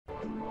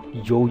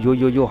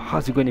Yo,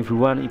 how's it going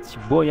everyone? It's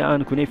your boy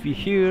Kunefi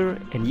here,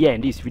 and yeah,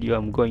 in this video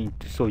I'm going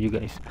to show you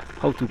guys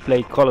how to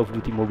play Call of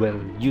Duty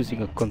Mobile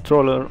using a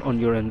controller on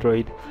your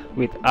Android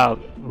without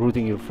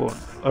rooting your phone.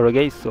 Alright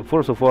guys, so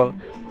first of all,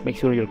 make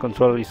sure your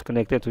controller is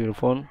connected to your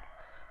phone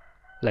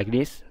like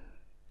this.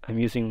 I'm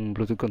using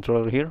Bluetooth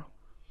controller here.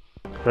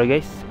 Alright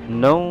guys,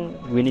 now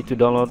we need to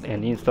download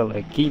and install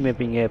a key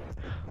mapping app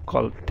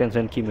called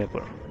Tencent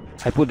Keymapper.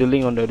 I put the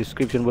link on the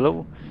description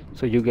below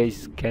so you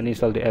guys can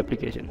install the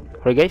application.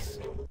 Alright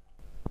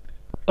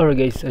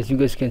guys, as you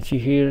guys can see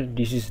here,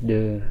 this is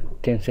the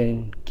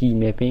Tencent key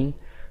mapping.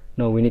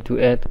 Now we need to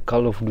add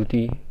Call of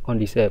Duty on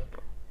this app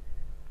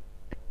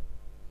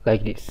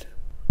like this.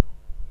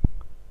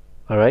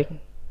 Alright,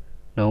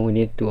 now we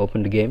need to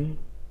open the game.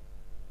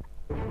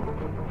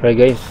 Alright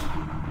guys,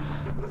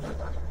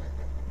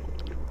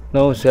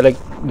 now select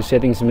the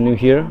settings menu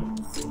here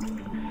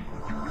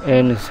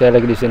and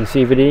select the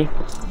sensitivity.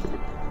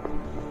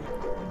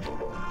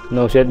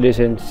 Now set the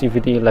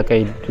sensitivity like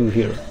I do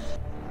here.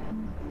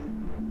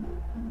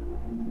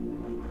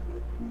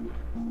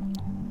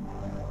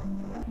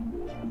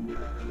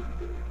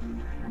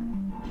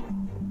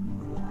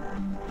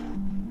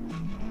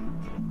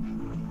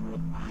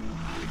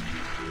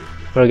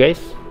 Alright guys,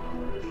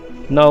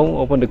 now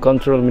open the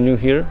control menu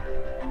here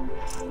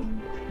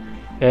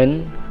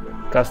and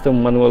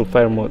custom manual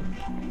fire mode.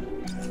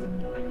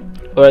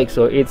 Alright,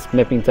 so it's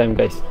mapping time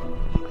guys.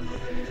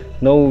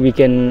 Now we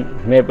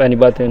can map any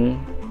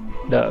button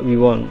that we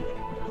want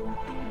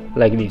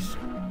like this.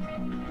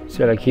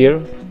 Select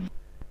here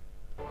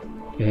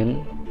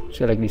and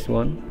select this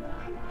one.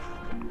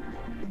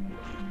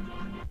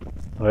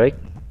 Alright,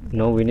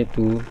 now we need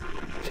to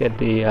set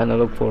the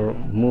analog for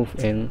move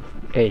and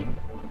aim.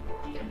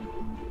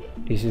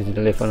 This is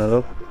the left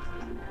analog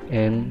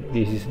and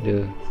this is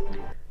the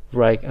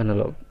right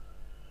analog.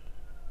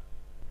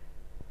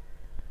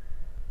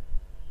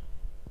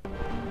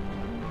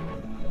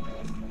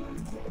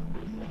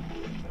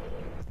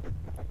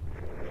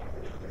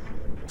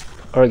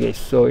 Alright guys,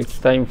 so it's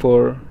time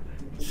for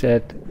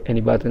set any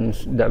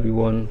buttons that we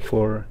want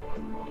for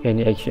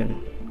any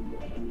action.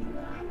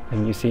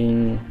 I'm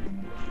using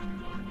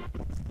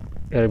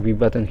RB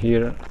button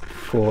here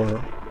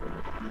for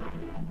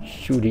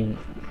shooting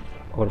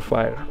or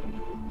fire.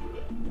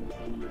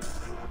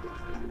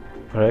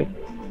 Alright,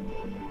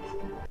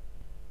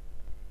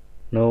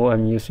 now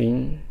I'm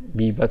using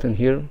B button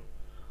here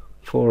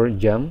for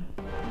jump,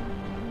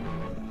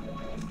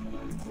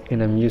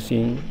 and I'm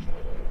using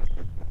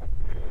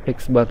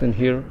X button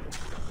here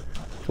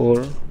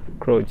for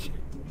crouch,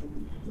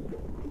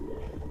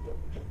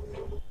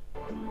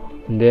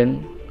 and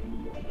then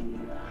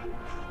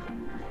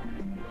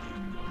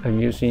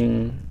I'm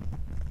using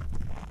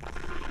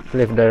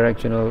left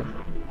directional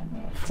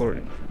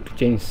to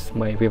change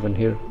my weapon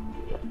here.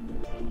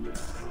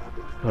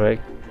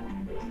 Alright,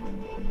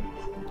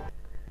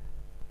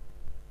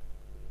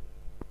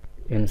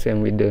 and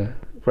same with the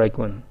right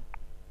one.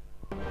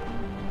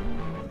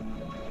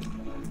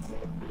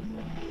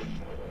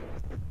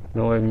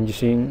 Now I'm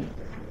using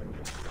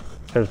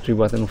R3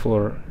 button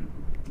for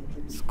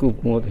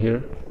scope mode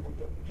here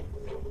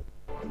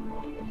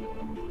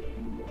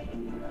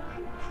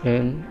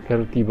and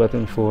RT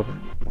button for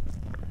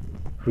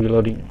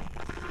reloading,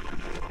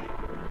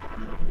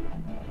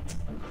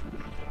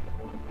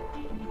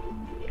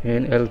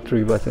 and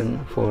L3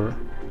 button for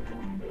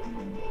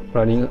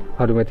running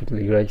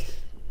automatically guys.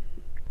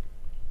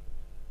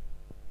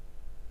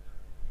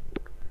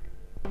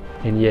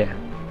 And yeah,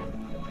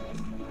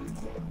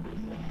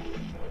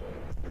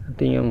 I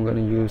think I'm gonna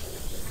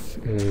use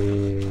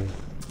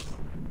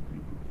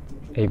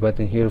a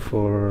button here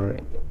for,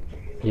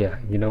 yeah,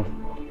 you know,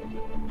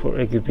 for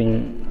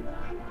equipping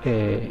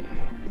a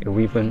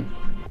weapon.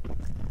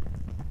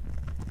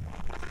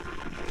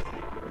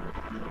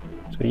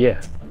 So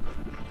yeah,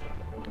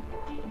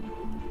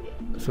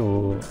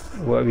 so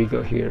what we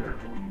got here.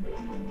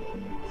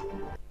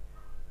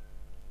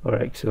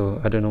 Alright,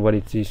 so I don't know what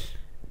it is,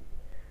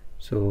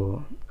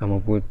 so I'm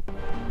gonna put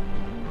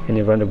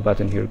any random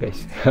button here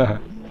guys.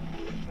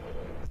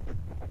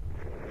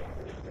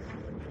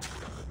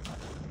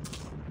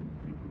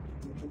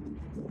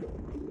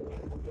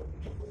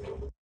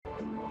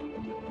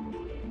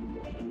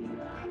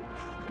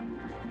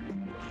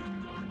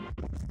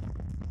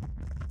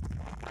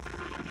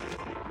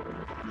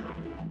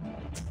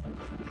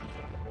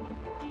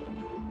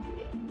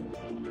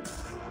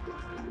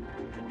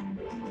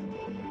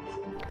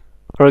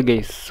 Alright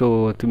guys,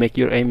 so to make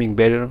your aiming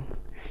better,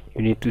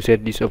 you need to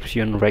set this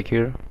option right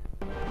here.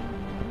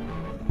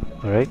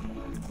 Alright,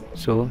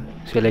 so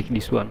select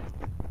this one.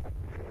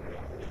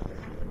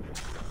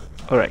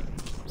 Alright,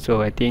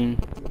 so I think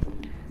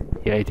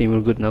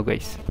we're good now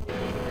guys.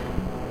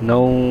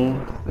 Now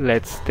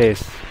let's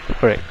test.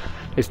 Alright,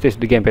 let's test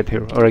the gamepad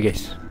here. Alright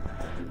guys,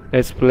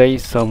 let's play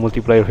some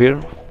multiplayer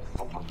here.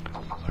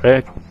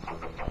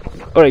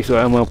 Alright, so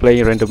I'm gonna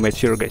play random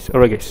match here guys.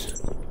 Alright guys,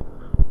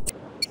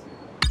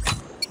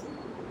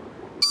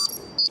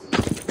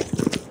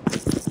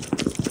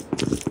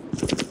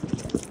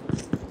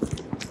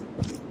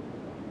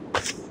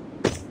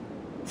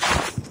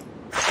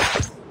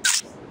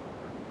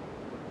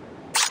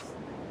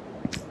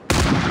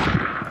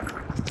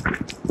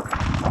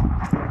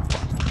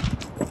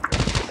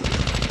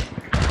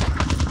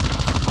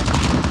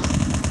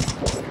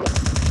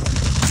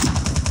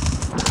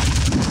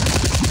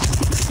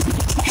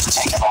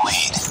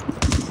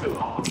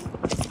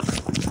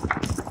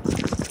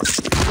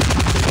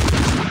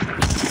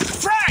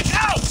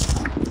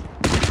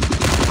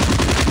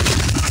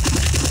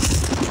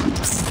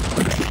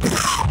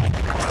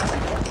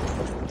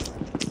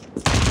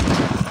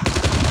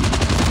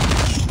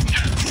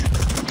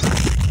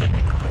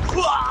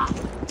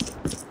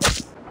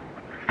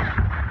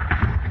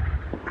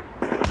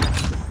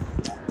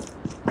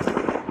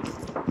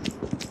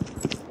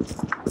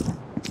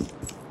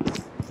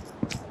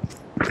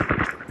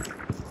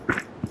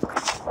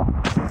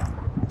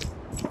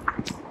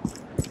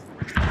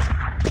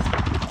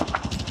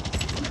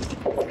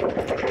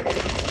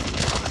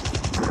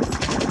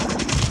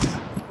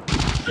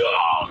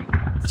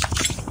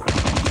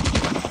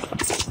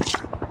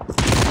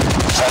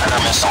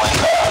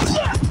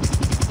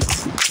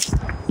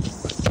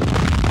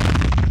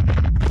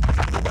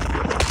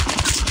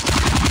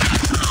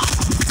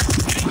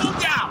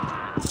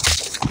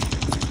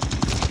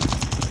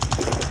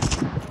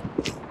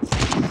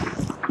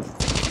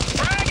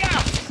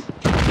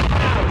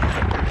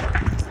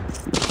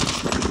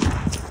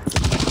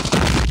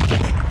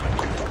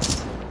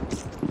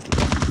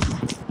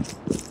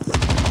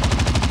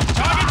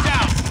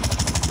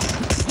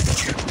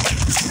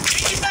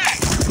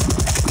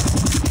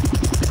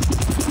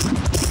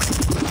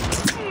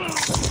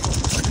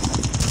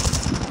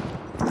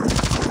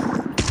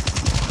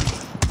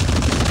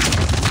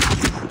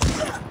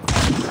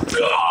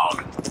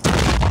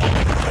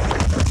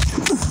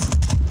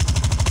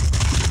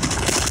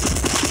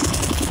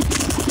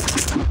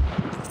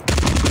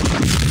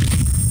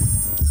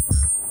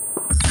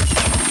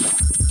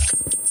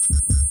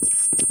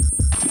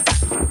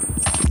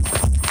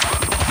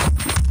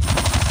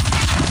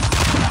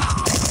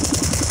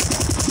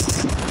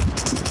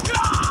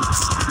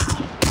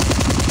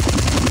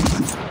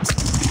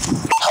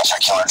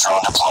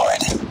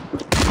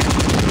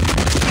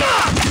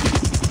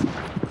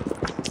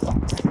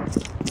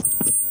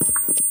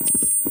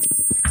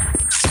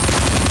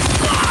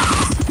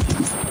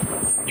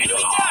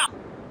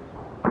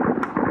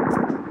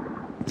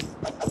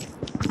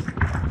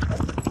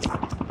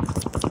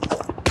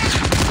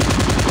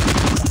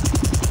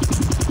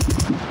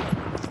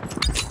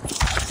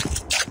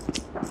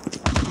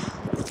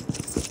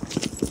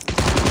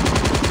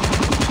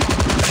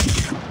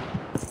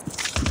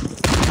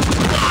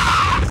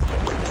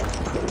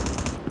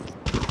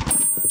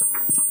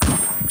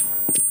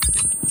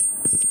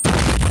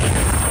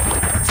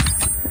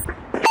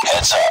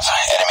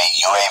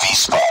 UAV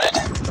spotted.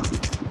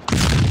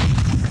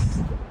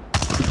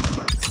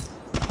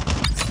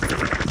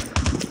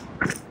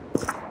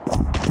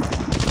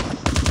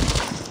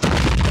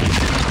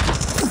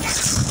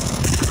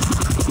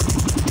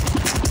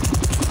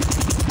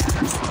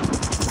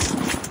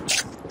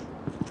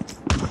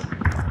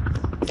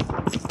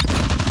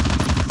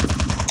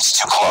 It's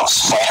too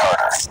close. Fight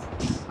harder.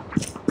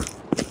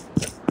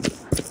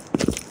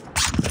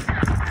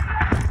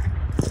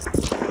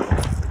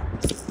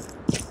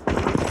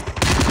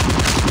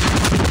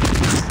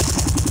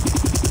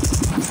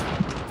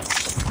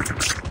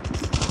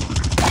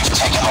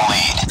 Taking the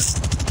lead.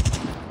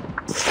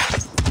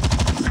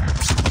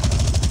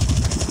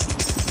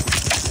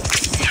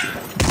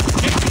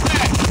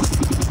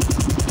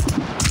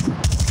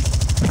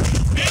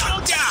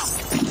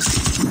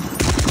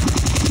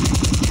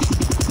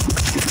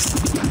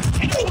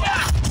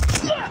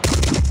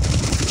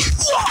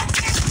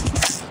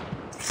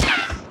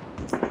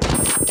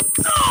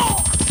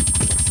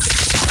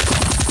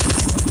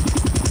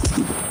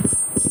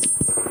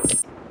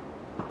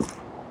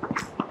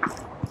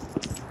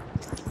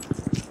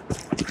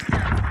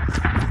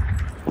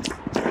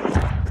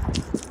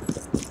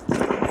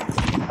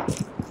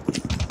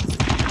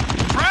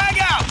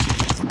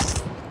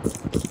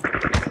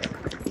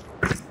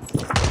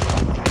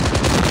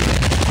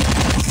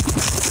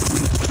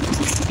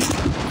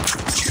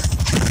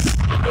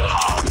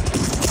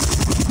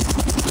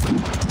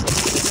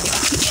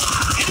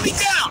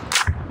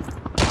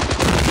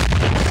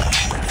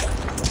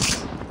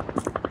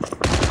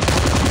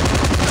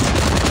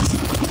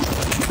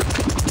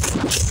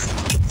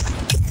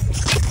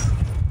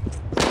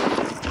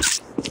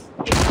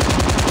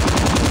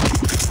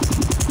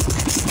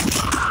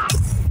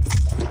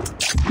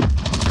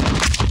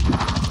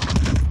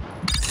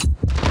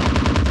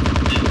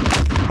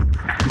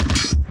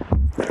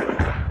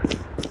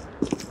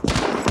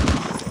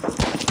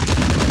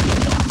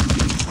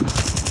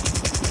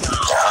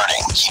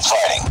 Keep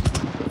fighting.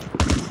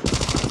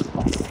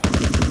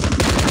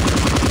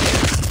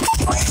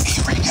 UAV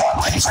recon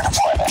ready for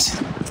deployment.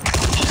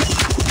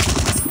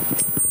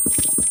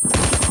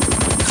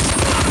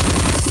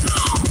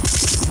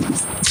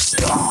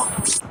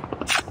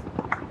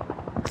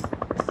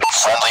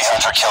 Friendly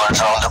hunter-killer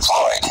drone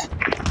deployed.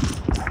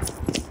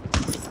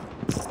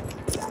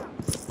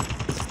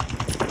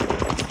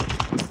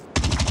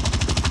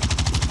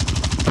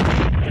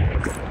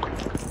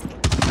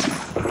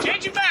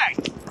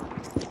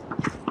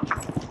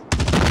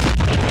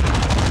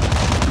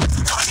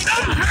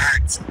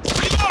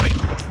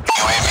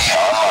 UAV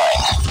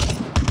online.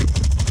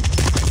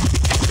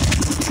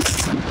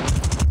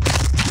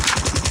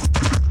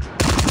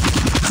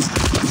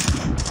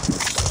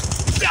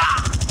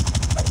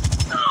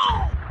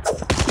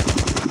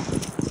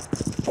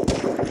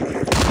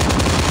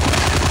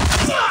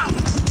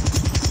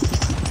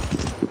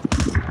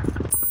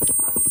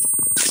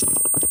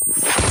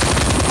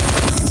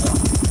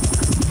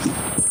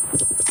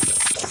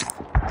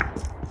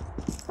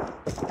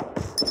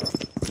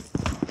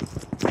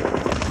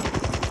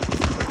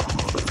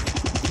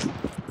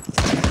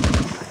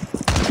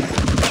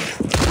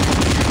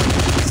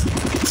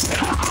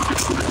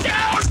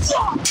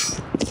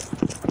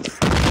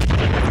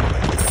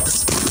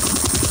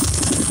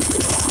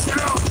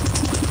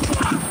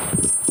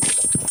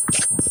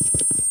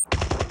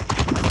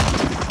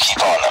 Keep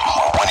on them.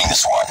 We're winning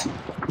this one.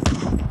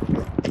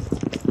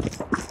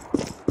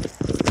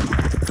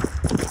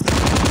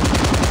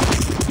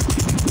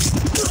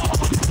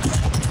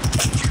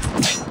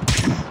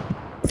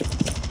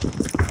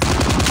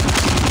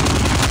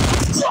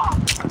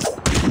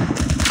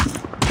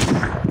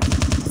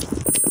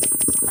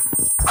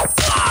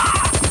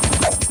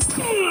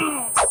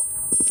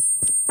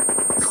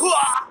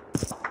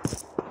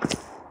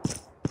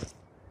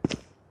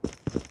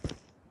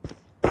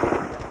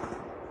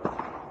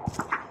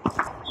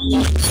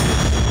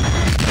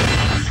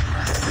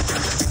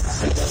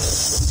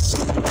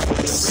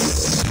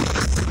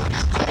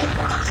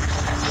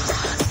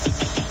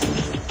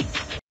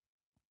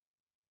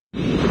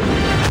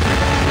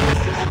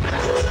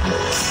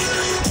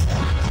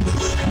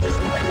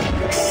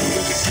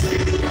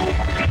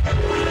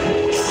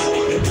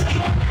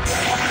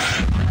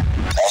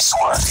 Nice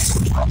work.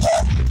 Well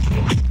done.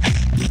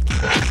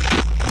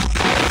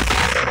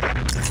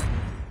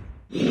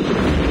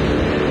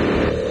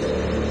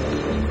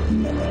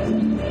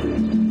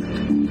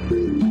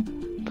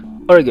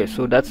 Alright guys,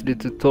 so that's the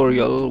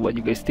tutorial. What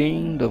you guys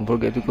think? Don't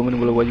forget to comment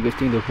below what you guys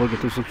think. Don't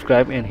forget to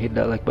subscribe and hit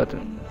that like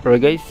button.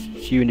 Alright guys,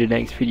 see you in the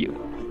next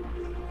video.